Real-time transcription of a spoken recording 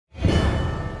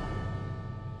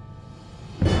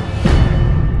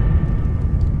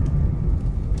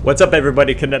What's up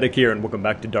everybody, Kinetic here and welcome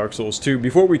back to Dark Souls 2.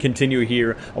 Before we continue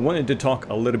here, I wanted to talk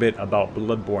a little bit about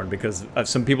Bloodborne because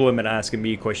some people have been asking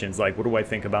me questions like what do I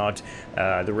think about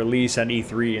the release at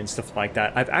E3 and stuff like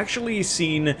that. I've actually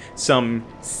seen some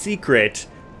secret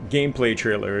gameplay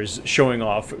trailers showing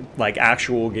off like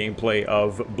actual gameplay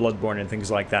of Bloodborne and things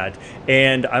like that,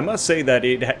 and I must say that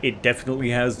it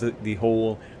definitely has the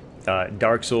whole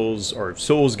Dark Souls or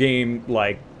Souls game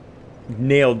like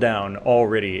nailed down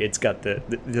already. It's got the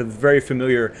very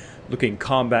familiar looking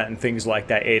combat and things like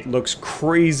that. It looks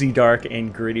crazy dark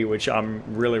and gritty, which I'm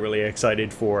really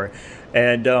excited for.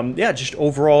 And yeah, just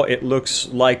overall it looks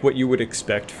like what you would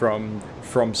expect from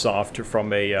FromSoft,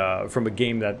 from a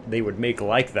game that they would make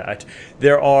like that.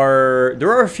 There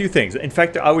are a few things. In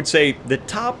fact, I would say the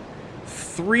top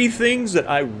 3 things that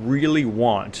I really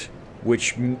want,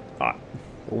 which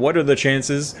what are the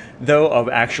chances, though, of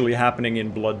actually happening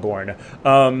in Bloodborne?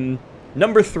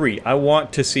 Number 3, I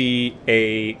want to see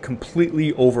a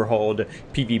completely overhauled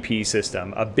PvP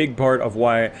system. A big part of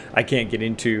why I can't get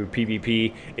into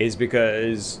PvP is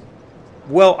because,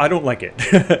 well, I don't like it,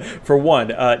 for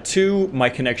one. 2, my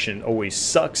connection always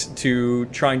sucks to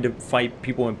trying to fight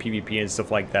people in PvP and stuff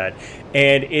like that.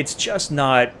 And it's just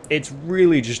not, it's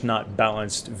really just not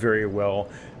balanced very well.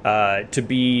 To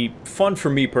be fun for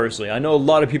me personally. I know a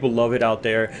lot of people love it out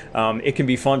there. It can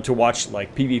be fun to watch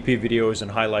like PvP videos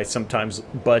and highlights sometimes,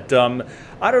 but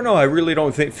I don't know. I really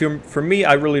don't think, for me,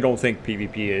 I really don't think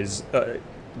PvP is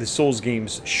the Souls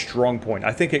game's strong point.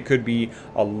 I think it could be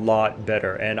a lot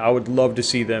better, and I would love to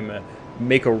see them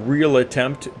make a real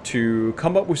attempt to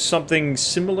come up with something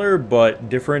similar but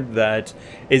different that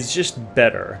is just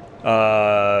better.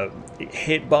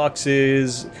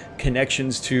 Hitboxes,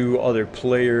 connections to other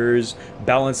players,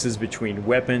 balances between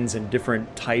weapons and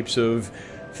different types of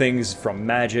things from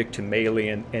magic to melee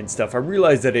and stuff. I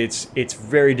realize that it's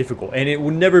very difficult and it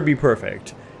will never be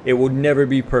perfect. It will never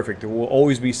be perfect. There will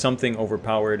always be something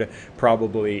overpowered,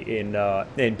 probably in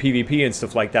PvP and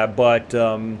stuff like that. But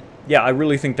yeah, I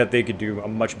really think that they could do a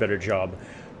much better job.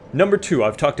 Number 2,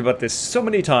 I've talked about this so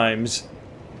many times: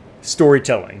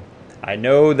 storytelling. I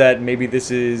know that maybe this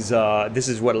is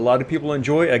what a lot of people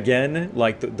enjoy. Again,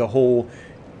 like the whole,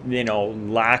 you know,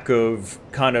 lack of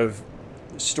kind of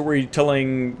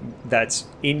storytelling that's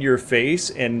in your face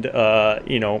and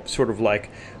you know, sort of like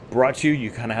brought to you.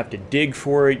 You kind of have to dig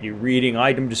for it. You're reading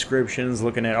item descriptions,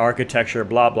 looking at architecture,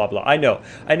 blah blah blah. I know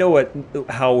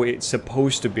how it's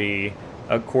supposed to be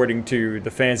according to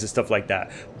the fans and stuff like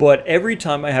that. But every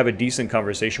time I have a decent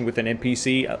conversation with an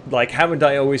NPC, like, haven't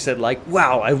I always said, like,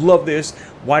 wow, I love this,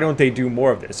 why don't they do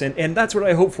more of this? And that's what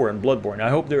I hope for in Bloodborne.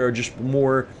 I hope there are just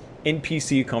more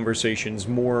NPC conversations,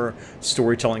 more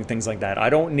storytelling, things like that. I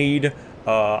don't need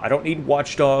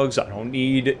Watch Dogs, I don't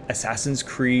need Assassin's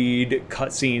Creed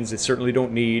cutscenes, I certainly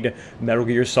don't need Metal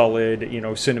Gear Solid, you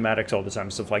know, cinematics all the time,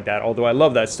 stuff like that. Although I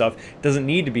love that stuff, it doesn't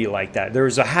need to be like that.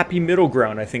 There's a happy middle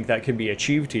ground, I think, that can be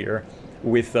achieved here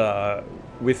with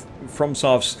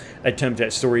FromSoft's attempt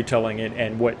at storytelling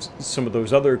and what some of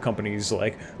those other companies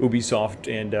like Ubisoft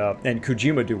and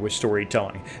Kojima do with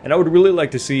storytelling. And I would really like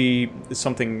to see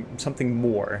something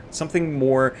more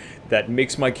that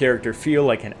makes my character feel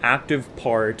like an active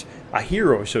part, a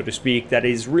hero, so to speak, that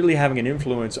is really having an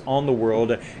influence on the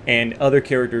world, and other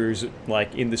characters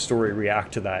like in the story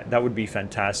react to that. That would be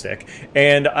fantastic.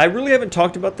 And I really haven't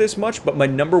talked about this much, but my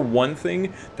number 1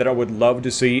 thing that I would love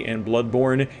to see in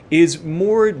Bloodborne is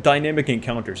more dynamic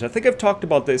encounters. I think I've talked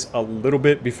about this a little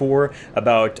bit before,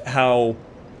 about how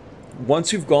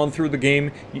once you've gone through the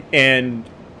game and,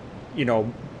 you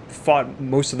know, fought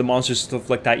most of the monsters, stuff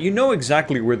like that, you know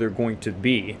exactly where they're going to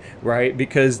be, right?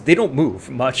 Because they don't move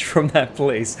much from that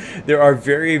place. There are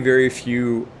very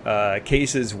few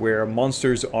cases where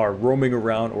monsters are roaming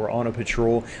around or on a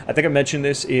patrol. I think I mentioned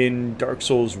this in Dark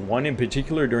Souls 1 in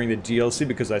particular during the DLC,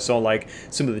 because I saw like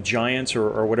some of the giants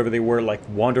or whatever they were like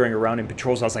wandering around in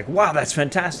patrols. I was like, wow, that's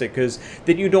fantastic, because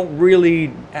then you don't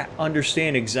really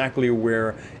understand exactly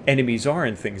where enemies are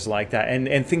and things like that,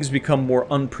 and things become more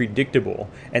unpredictable.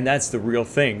 And that's the real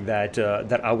thing that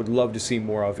that I would love to see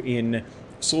more of in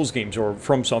Souls games or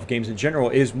FromSoft games in general,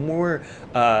 is more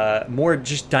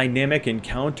just dynamic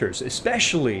encounters,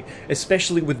 especially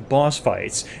with boss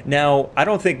fights. Now, I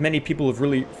don't think many people have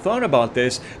really thought about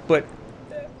this, but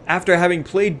after having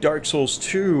played Dark Souls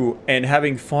 2 and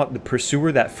having fought the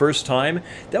Pursuer that first time,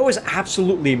 that was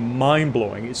absolutely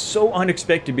mind-blowing. It's so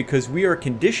unexpected because we are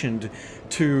conditioned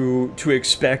to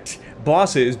expect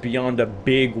bosses beyond a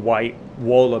big white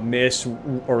wall of mist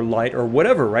or light or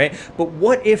whatever, right? But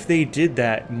what if they did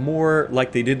that more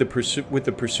like they did with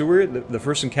the Pursuer, the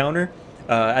first encounter?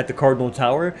 at the Cardinal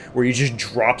Tower, where he just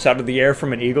drops out of the air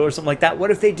from an eagle or something like that.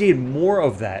 What if they did more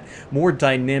of that? More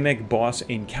dynamic boss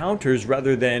encounters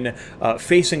rather than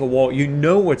facing a wall. You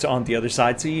know what's on the other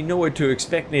side, so you know what to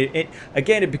expect.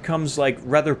 Again, it becomes like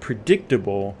rather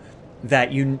predictable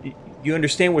that you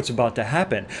understand what's about to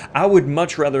happen. I would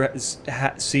much rather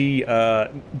see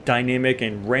dynamic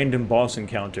and random boss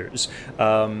encounters.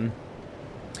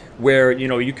 Where, you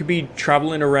know, you could be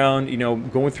traveling around, you know,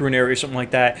 going through an area or something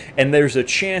like that, and there's a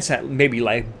chance that maybe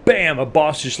like, bam, a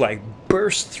boss just like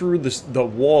bursts through the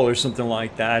wall or something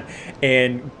like that,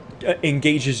 and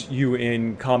engages you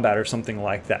in combat or something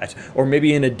like that. Or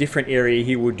maybe in a different area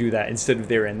he would do that instead of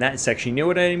there in that section. You know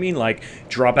what I mean? Like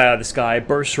drop out of the sky,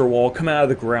 burst through a wall, come out of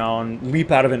the ground,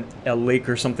 leap out of a lake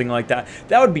or something like that.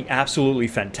 That would be absolutely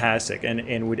fantastic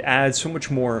and would add so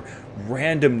much more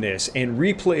randomness and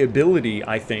replayability,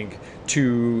 I think,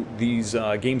 to these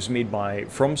games made by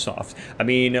FromSoft. I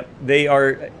mean,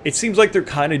 it seems like they're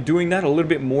kind of doing that a little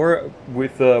bit more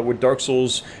with Dark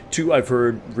Souls 2. I've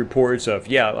heard reports of,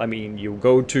 yeah, I mean, you'll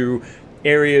go to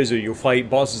areas or you'll fight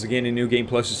bosses again in New Game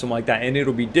Plus or something like that, and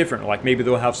it'll be different. Like maybe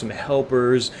they'll have some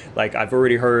helpers. Like I've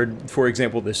already heard, for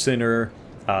example, the Sinner,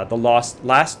 the last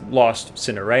lost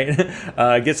sinner, right?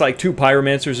 Gets like 2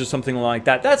 pyromancers or something like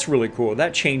that. That's really cool.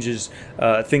 That changes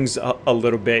things a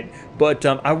little bit. But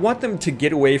I want them to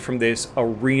get away from this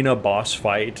arena boss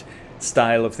fight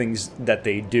style of things that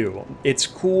they do. It's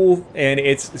cool, and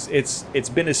it's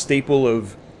been a staple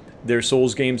of their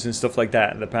Souls games and stuff like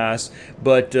that in the past.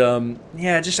 But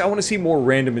yeah, just I want to see more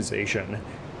randomization.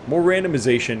 More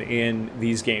randomization in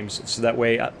these games, so that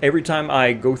way every time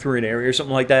I go through an area or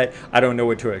something like that, I don't know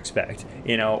what to expect,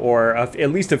 you know, or at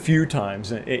least a few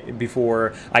times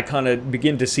before I kind of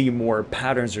begin to see more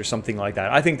patterns or something like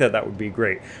that. I think that would be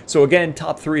great. So again,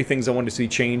 top 3 things I want to see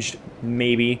changed,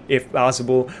 maybe, if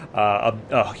possible.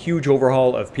 A huge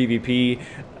overhaul of PvP.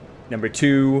 Number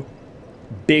 2,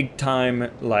 big time,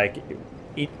 like,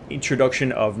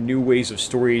 introduction of new ways of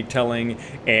storytelling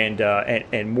and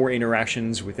more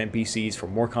interactions with NPCs for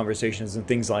more conversations and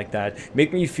things like that.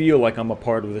 Make me feel like I'm a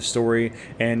part of the story.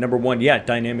 And number 1, yeah,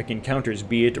 dynamic encounters,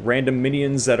 be it random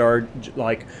minions that are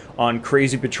like on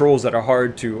crazy patrols that are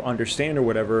hard to understand or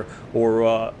whatever,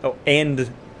 or and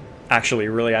actually,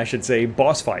 really, I should say,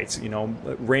 boss fights, you know,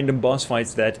 random boss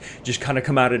fights that just kind of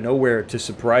come out of nowhere to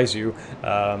surprise you,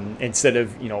 instead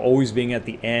of, you know, always being at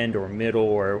the end or middle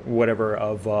or whatever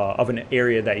of an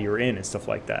area that you're in and stuff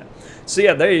like that. So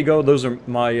yeah, there you go. Those are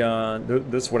my,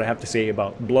 that's what I have to say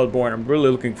about Bloodborne. I'm really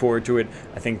looking forward to it.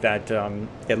 I think that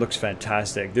it looks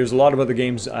fantastic. There's a lot of other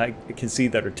games I can see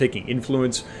that are taking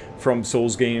influence from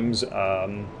Souls games.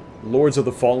 Lords of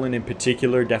the Fallen in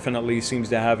particular definitely seems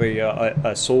to have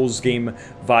a Souls game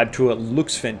vibe to it.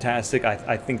 Looks fantastic.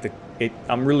 I think that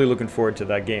I'm really looking forward to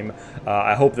that game.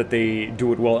 I hope that they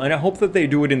do it well, and I hope that they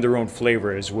do it in their own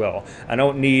flavor as well. I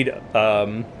don't need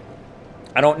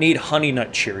Honey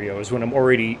Nut Cheerios when I'm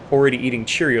already eating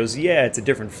Cheerios. Yeah, it's a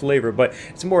different flavor, but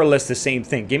it's more or less the same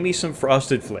thing. Give me some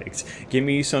Frosted Flakes. Give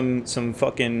me some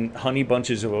fucking Honey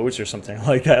Bunches of Oats or something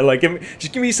like that. Like,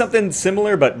 just give me something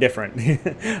similar but different.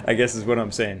 I guess is what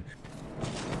I'm saying.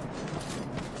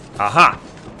 Aha!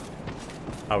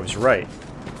 I was right.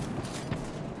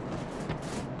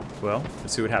 Well,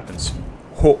 let's see what happens.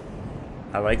 Ho!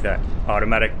 I like that.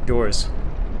 Automatic doors.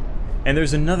 And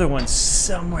there's another one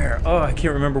somewhere. Oh, I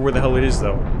can't remember where the hell it is,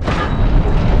 though.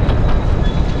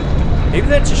 Maybe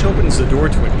that just opens the door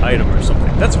to an item or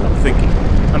something. That's what I'm thinking.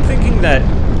 I'm thinking that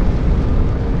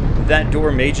that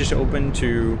door may just open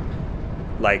to,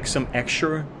 like, some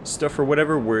extra stuff or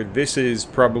whatever, where this is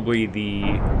probably the...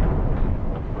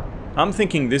 I'm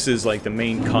thinking this is, like, the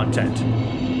main content.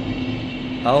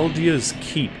 Aldia's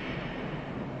Keep.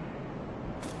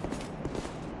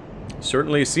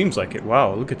 Certainly it seems like it.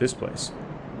 Wow, look at this place.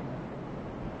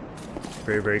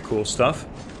 Very, very cool stuff.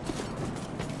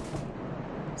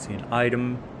 See an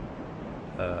item.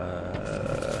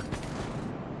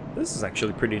 This is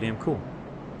actually pretty damn cool.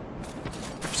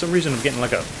 For some reason I'm getting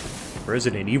like a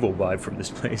Resident Evil vibe from this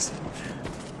place.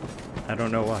 I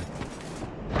don't know why.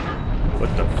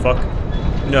 What the fuck?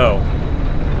 No.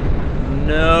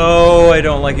 No, I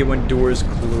don't like it when doors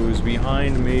close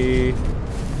behind me.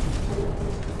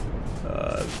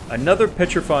 Another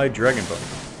petrified dragon bone.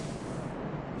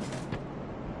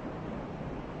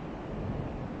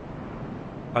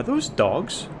 Are those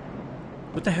dogs?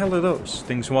 What the hell are those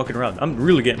things walking around? I'm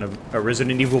really getting a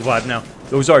Resident Evil vibe now.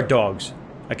 Those are dogs.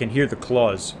 I can hear the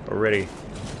claws already.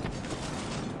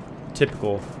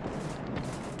 Typical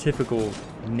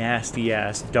nasty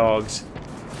ass dogs.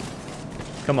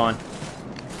 Come on.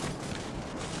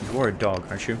 You are a dog,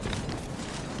 aren't you?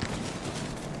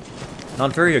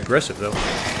 Not very aggressive, though.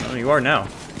 Oh, you are now.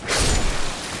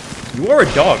 You are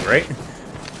a dog, right?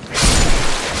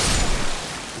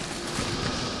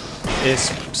 This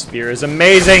spear is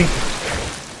amazing!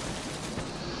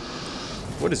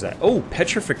 What is that? Oh,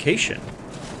 petrification.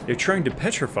 They're trying to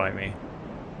petrify me.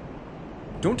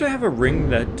 Don't I have a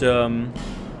ring that,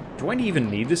 do I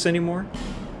even need this anymore?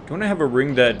 Don't I have a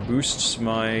ring that boosts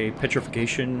my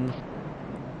petrification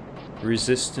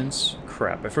resistance?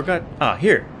 Crap, I forgot. Ah,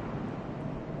 here.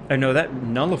 I know that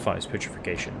nullifies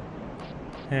petrification.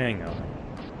 Hang on.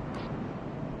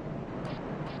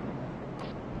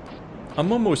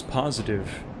 I'm almost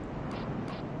positive.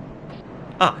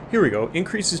 Ah, here we go.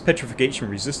 Increases petrification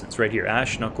resistance right here.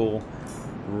 Ash Knuckle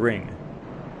Ring.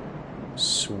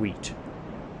 Sweet.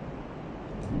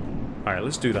 Alright,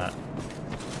 let's do that.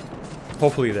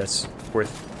 Hopefully that's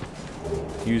worth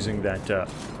using that,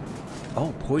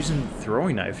 oh, poison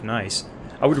throwing knife. Nice.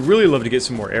 I would really love to get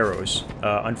some more arrows.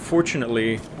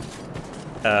 Unfortunately,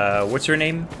 what's her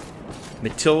name?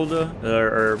 Matilda?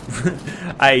 Or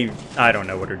I don't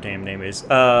know what her damn name is.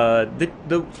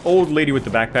 The old lady with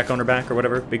the backpack on her back or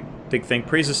whatever. Big thing.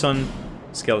 Praise the sun.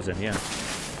 Skeleton, yeah.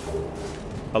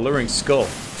 Alluring skull.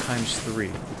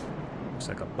 ×3. Looks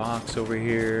like a box over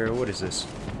here. What is this?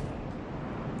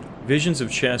 Visions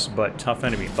of chest, but tough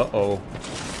enemy. Uh-oh.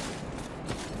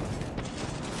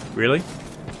 Really?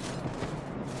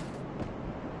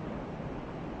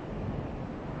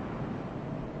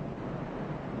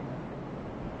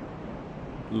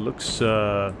 Looks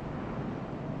okay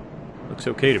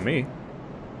to me.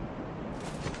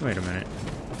 Wait a minute.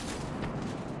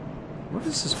 What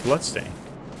is this bloodstain?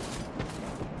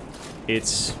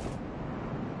 It's...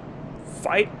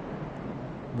 Fight?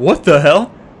 What the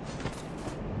hell?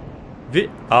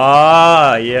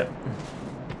 Ah, yeah.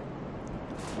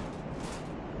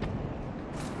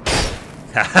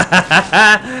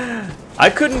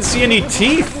 I couldn't see any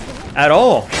teeth at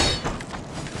all.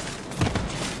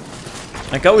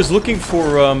 Like, I was looking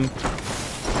for, I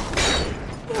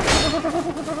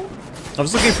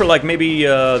was looking for, like, maybe,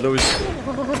 those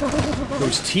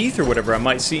teeth or whatever I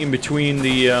might see in between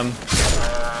the,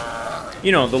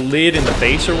 you know, the lid and the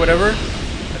base or whatever.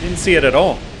 I didn't see it at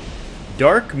all.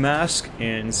 Dark Mask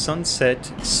and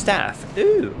Sunset Staff.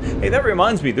 Ooh. Hey, that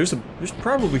reminds me, there's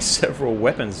probably several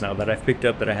weapons now that I've picked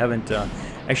up that I haven't,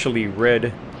 actually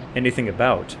read anything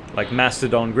about. Like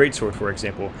Mastodon Greatsword, for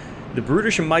example. The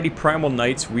brutish and mighty primal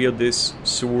knights wield this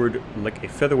sword like a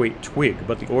featherweight twig,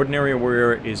 but the ordinary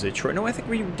warrior is a choice. No, I think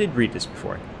we did read this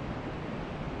before.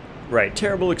 Right,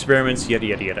 terrible experiments, yada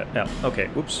yada yada. Oh, okay,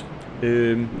 oops.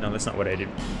 No, that's not what I did.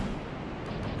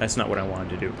 That's not what I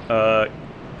wanted to do.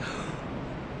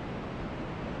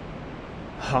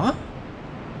 Huh?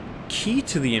 Key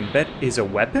to the embed is a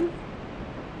weapon?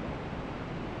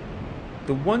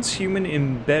 The once human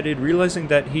embedded, realizing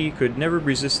that he could never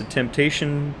resist the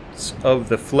temptations of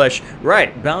the flesh,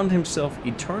 right, bound himself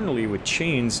eternally with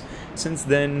chains. Since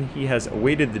then, he has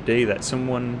awaited the day that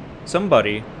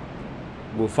somebody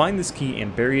will find this key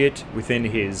and bury it within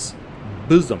his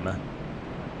bosom.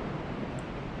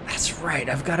 That's right,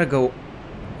 I've got to go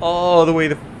all the way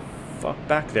the fuck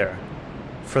back there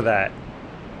for that.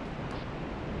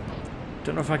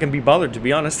 Don't know if I can be bothered, to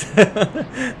be honest.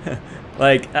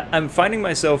 Like, I'm finding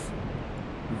myself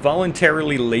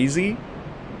voluntarily lazy,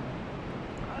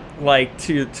 like,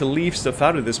 to leave stuff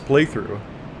out of this playthrough,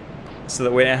 so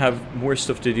that way I have more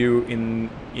stuff to do in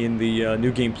the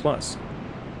New Game Plus.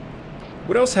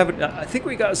 What else have I think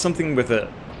we got something with a...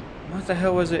 What the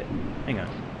hell was it? Hang on.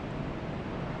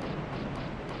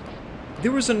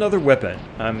 There was another weapon.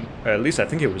 Or at least I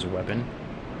think it was a weapon.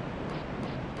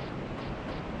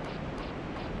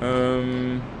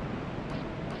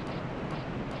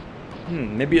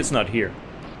 Maybe it's not here.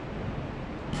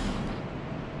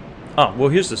 Ah, well,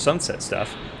 here's the sunset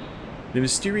stuff. The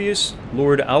mysterious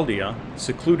Lord Aldia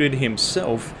secluded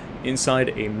himself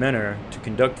inside a manor to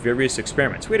conduct various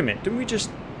experiments. Wait a minute, didn't we just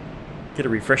get a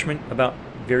refreshment about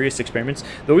various experiments?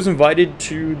 Those invited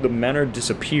to the manor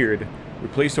disappeared,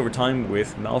 replaced over time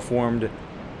with malformed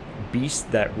beasts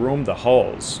that roam the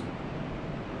halls.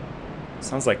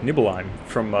 Sounds like Nibelheim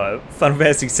from Final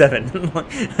Fantasy VII.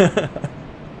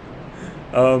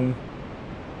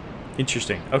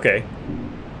 Interesting. Okay.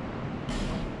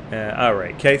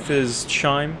 Alright. Keitha's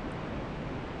Chime.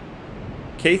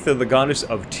 Keitha, the goddess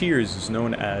of tears, is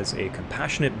known as a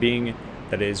compassionate being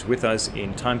that is with us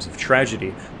in times of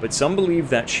tragedy, but some believe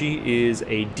that she is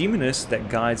a demoness that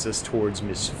guides us towards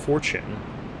misfortune.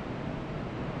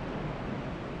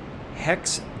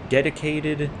 Hex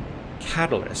dedicated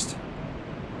catalyst.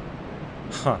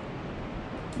 Huh.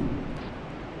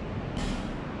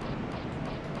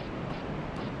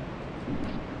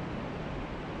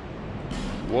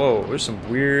 Whoa, there's some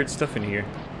weird stuff in here.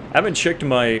 I haven't checked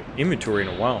my inventory in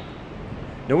a while.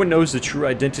 No one knows the true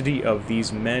identity of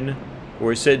these men who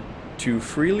are said to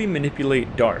freely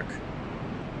manipulate dark.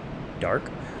 Dark?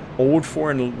 Old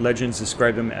foreign legends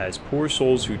describe them as poor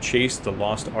souls who chase the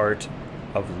lost art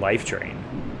of life drain.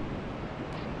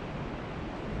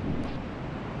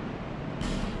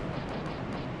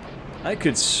 I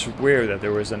could swear that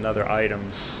there was another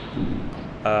item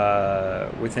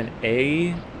with an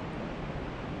A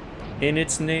in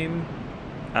its name.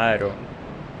 I don't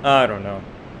know.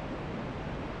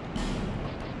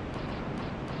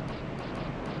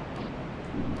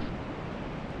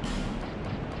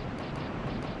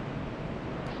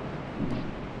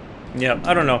 Yeah,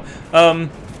 I don't know.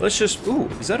 Let's just... Ooh,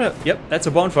 is that a... Yep, that's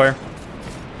a bonfire.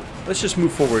 Let's just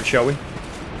move forward, shall we?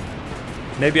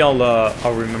 Maybe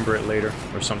I'll remember it later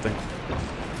or something.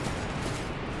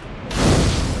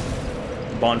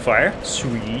 Bonfire.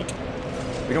 Sweet.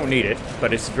 We don't need it,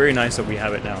 but it's very nice that we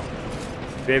have it now.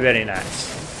 Very, very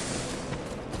nice.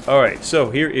 Alright, so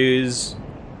here is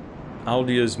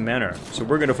Aldia's Manor. So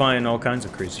we're gonna find all kinds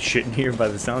of crazy shit in here by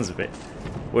the sounds of it.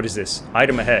 What is this?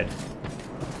 Item ahead.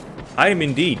 Item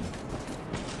indeed.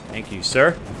 Thank you,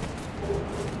 sir.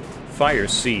 Fire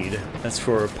seed. That's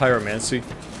for pyromancy.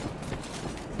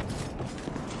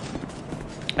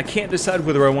 I can't decide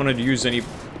whether I wanted to use any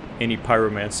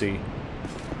pyromancy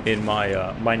in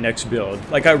my my next build.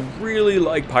 Like, I really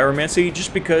like pyromancy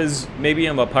just because maybe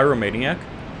I'm a pyromaniac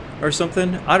or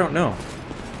something. I don't know.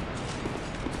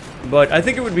 But I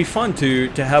think it would be fun to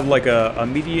have like a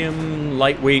medium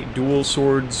lightweight dual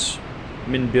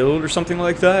swordsman build or something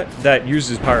like that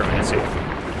uses pyromancy.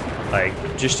 Like,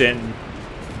 just in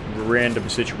random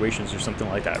situations or something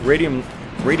like that. Radiant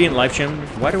Life Gem.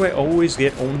 Why do I always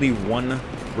get only one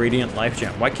Radiant Life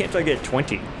Gem? Why can't I get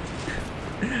 20?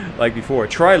 Like before.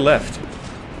 Try left.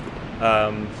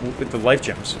 With the Life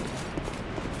Gems.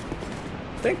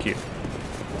 Thank you.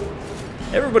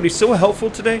 Everybody's so helpful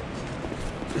today.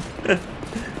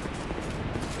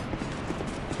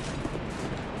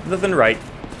 Nothing right.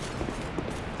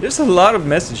 There's a lot of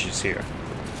messages here.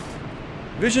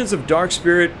 Visions of dark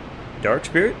spirit,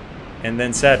 and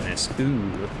then sadness.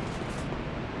 Ooh.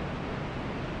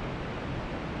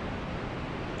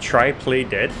 Try play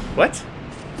dead. What?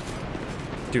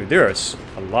 Dude, there's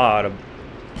a lot of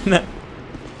a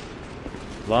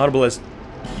lot of bliss.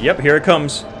 Yep, here it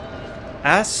comes.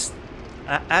 Aslatil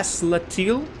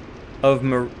of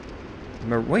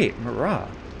Marah.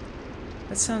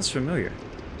 That sounds familiar.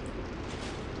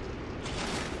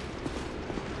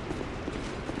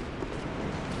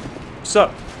 What's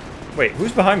up? Wait,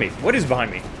 who's behind me? What is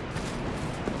behind me?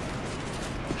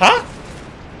 Huh?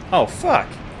 Oh, fuck.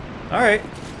 Alright.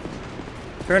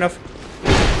 Fair enough.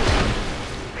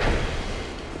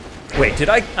 Wait, did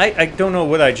I don't know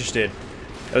what I just did.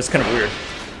 That was kind of weird.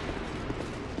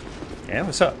 Yeah,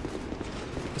 what's up?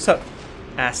 What's up,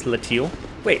 Aslatil?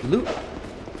 Wait,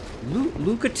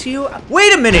 Lucatil?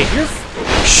 Wait a minute! You're...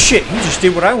 Shit, you just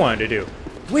did what I wanted to do.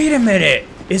 Wait a minute!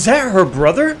 Is that her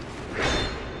brother?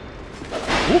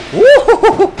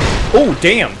 Ooh. Oh,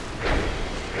 damn.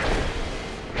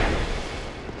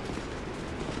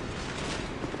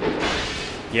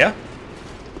 Yeah?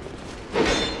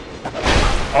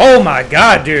 Oh my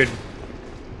god, dude.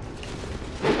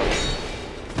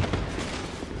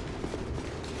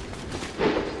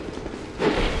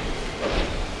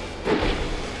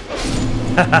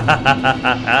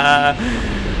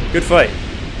 Good fight.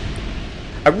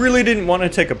 I really didn't want to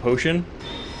take a potion.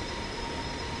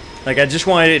 Like, I just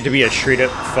wanted it to be a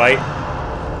straight-up fight.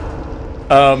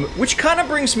 Which kind of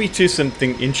brings me to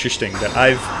something interesting that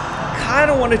I've kind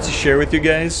of wanted to share with you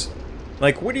guys.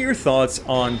 Like, what are your thoughts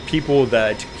on people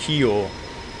that heal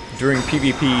during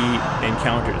PvP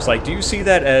encounters? Like, do you see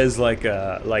that as, like,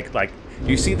 do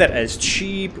you see that as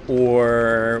cheap,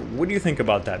 or what do you think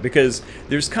about that? Because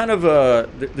there's kind of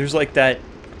there's like that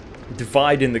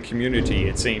divide in the community,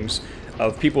 it seems,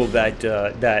 of people that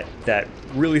that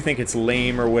really think it's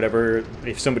lame or whatever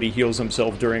if somebody heals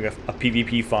himself during a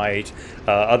PvP fight.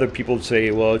 Other people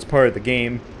say, well, it's part of the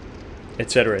game,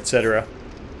 etc., etc.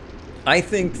 I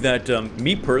think that,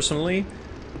 me personally,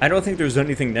 I don't think there's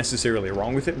anything necessarily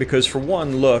wrong with it, because for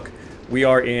one, look, we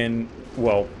are in,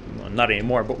 well, not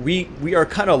anymore, but we are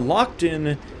kind of locked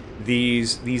in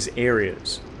these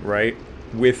areas, right,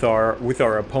 with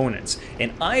our opponents.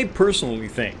 And I personally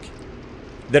think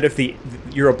that if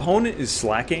your opponent is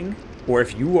slacking, or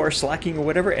if you are slacking or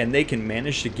whatever, and they can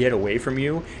manage to get away from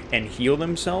you and heal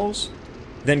themselves,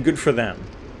 then good for them.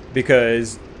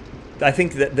 Because I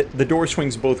think that the door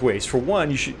swings both ways. For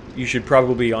one, you should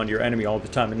probably be on your enemy all the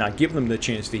time and not give them the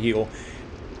chance to heal.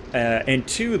 and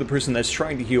two, the person that's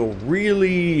trying to heal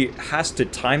really has to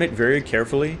time it very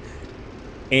carefully,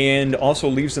 and also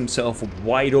leaves themselves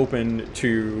wide open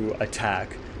to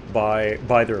attack by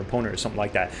their opponent or something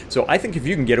like that. So I think if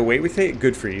you can get away with it,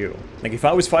 good for you. Like if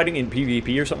I was fighting in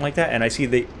PvP or something like that and I see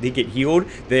they get healed,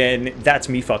 then that's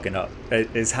me fucking up,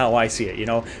 is how I see it, you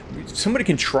know? Somebody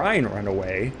can try and run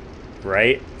away,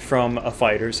 right, from a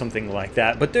fight or something like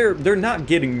that, but they're not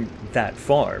getting that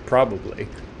far, probably,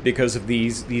 because of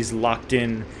these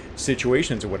locked-in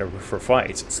situations or whatever for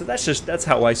fights. So that's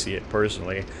how I see it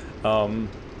personally.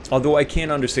 Although I can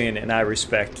understand and I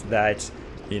respect that,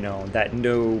 you know, that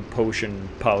no potion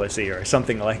policy or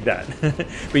something like that.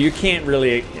 But you can't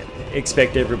really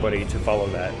expect everybody to follow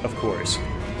that, of course.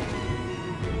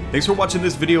 Thanks for watching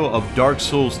this video of Dark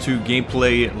Souls 2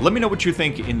 gameplay. Let me know what you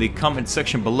think in the comment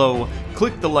section below.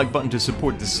 Click the like button to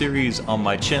support the series on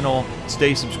my channel.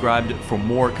 Stay subscribed for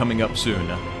more coming up soon.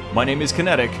 My name is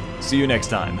Kinetic. See you next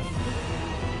time.